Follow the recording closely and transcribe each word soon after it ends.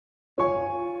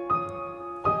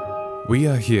We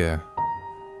are here,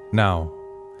 now,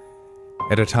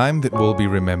 at a time that will be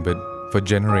remembered for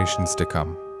generations to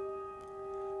come.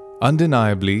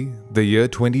 Undeniably, the year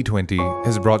 2020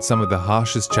 has brought some of the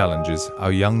harshest challenges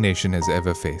our young nation has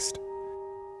ever faced.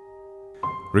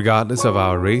 Regardless of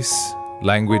our race,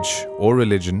 language, or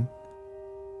religion,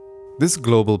 this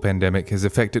global pandemic has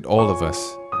affected all of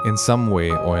us in some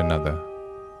way or another.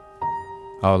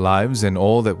 Our lives and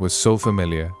all that was so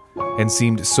familiar and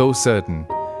seemed so certain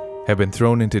have been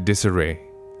thrown into disarray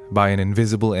by an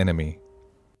invisible enemy.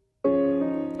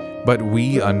 But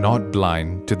we are not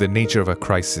blind to the nature of a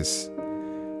crisis.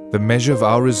 The measure of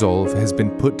our resolve has been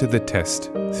put to the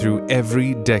test through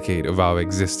every decade of our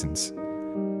existence.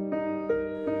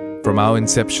 From our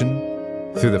inception,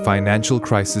 through the financial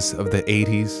crisis of the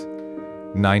 80s,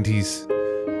 90s,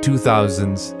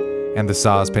 2000s, and the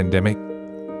SARS pandemic,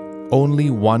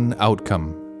 only one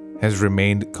outcome has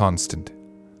remained constant.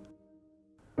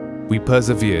 We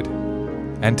persevered,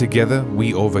 and together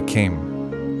we overcame.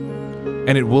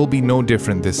 And it will be no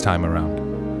different this time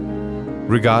around.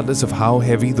 Regardless of how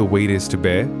heavy the weight is to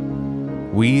bear,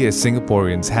 we as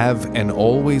Singaporeans have and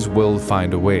always will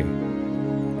find a way.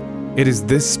 It is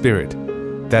this spirit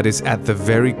that is at the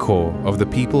very core of the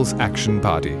People's Action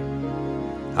Party.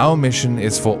 Our mission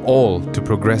is for all to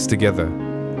progress together,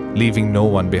 leaving no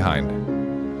one behind.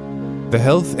 The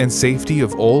health and safety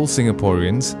of all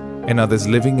Singaporeans and others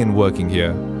living and working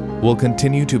here will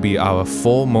continue to be our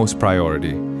foremost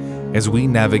priority as we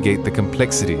navigate the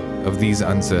complexity of these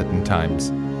uncertain times.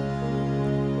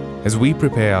 As we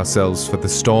prepare ourselves for the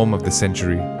storm of the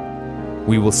century,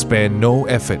 we will spare no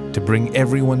effort to bring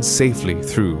everyone safely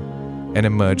through and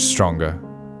emerge stronger.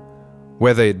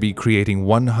 Whether it be creating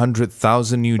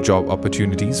 100,000 new job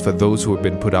opportunities for those who have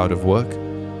been put out of work,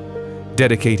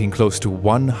 dedicating close to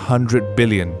 100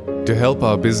 billion to help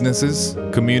our businesses,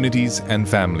 communities, and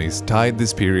families tide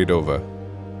this period over,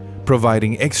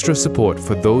 providing extra support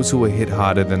for those who are hit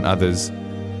harder than others,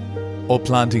 or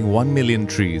planting 1 million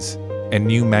trees and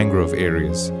new mangrove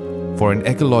areas for an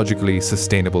ecologically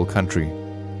sustainable country.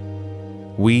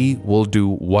 We will do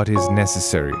what is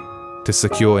necessary to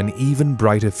secure an even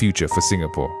brighter future for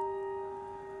Singapore.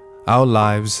 Our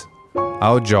lives,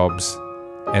 our jobs,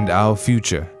 and our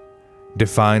future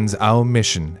defines our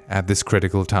mission at this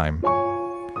critical time: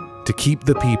 to keep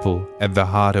the people at the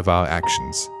heart of our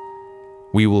actions.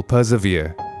 We will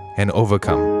persevere and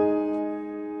overcome.